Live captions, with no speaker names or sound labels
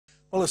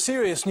Well, a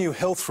serious new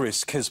health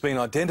risk has been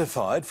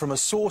identified from a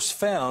source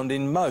found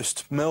in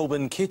most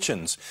Melbourne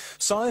kitchens.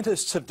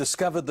 Scientists have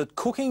discovered that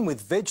cooking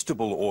with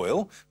vegetable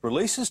oil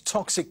releases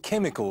toxic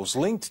chemicals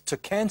linked to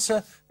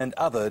cancer and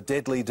other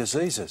deadly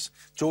diseases.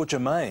 Georgia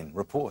Main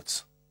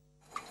reports.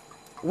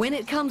 When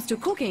it comes to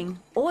cooking,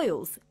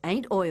 oils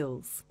ain't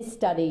oils. This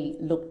study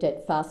looked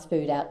at fast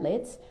food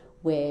outlets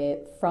where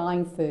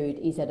frying food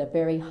is at a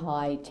very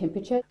high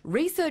temperature.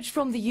 Research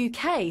from the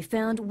UK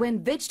found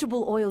when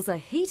vegetable oils are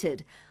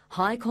heated,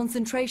 high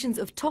concentrations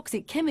of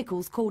toxic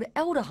chemicals called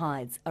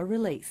aldehydes are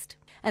released.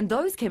 And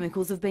those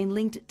chemicals have been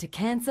linked to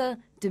cancer,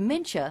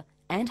 dementia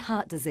and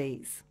heart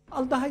disease.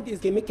 Aldehyde is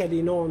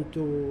chemically known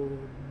to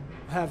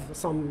have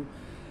some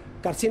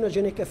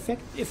carcinogenic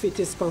effect if it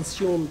is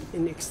consumed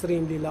in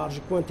extremely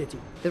large quantity.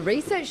 The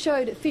research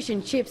showed fish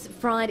and chips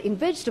fried in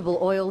vegetable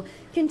oil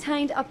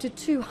contained up to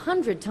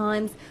 200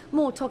 times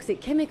more toxic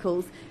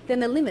chemicals than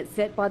the limit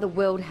set by the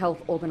World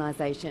Health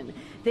Organization.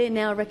 They're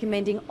now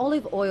recommending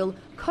olive oil,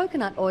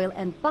 coconut oil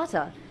and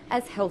butter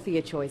as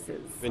healthier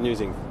choices. I've been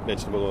using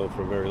vegetable oil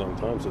for a very long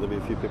time, so there'll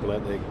be a few people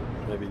out there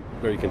maybe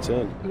very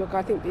concerned. Look,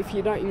 I think if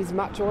you don't use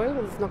much oil,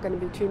 it's not going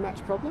to be too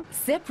much problem.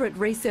 Separate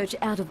research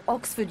out of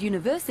Oxford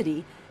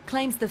University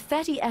claims the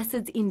fatty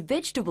acids in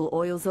vegetable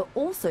oils are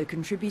also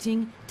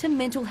contributing to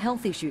mental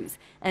health issues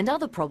and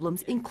other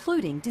problems,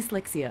 including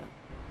dyslexia.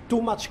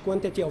 Too much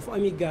quantity of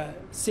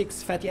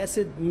omega-6 fatty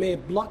acid may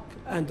block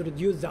and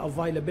reduce the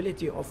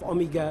availability of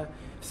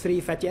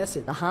omega-3 fatty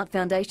acid. The Heart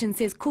Foundation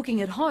says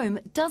cooking at home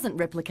doesn't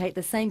replicate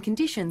the same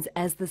conditions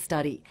as the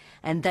study,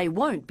 and they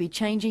won't be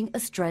changing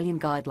Australian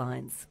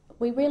guidelines.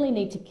 We really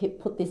need to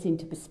put this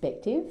into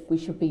perspective. We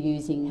should be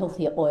using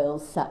healthier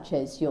oils such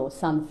as your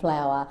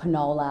sunflower,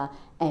 canola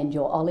and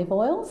your olive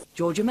oils.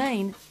 Georgia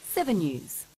Main, 7 News.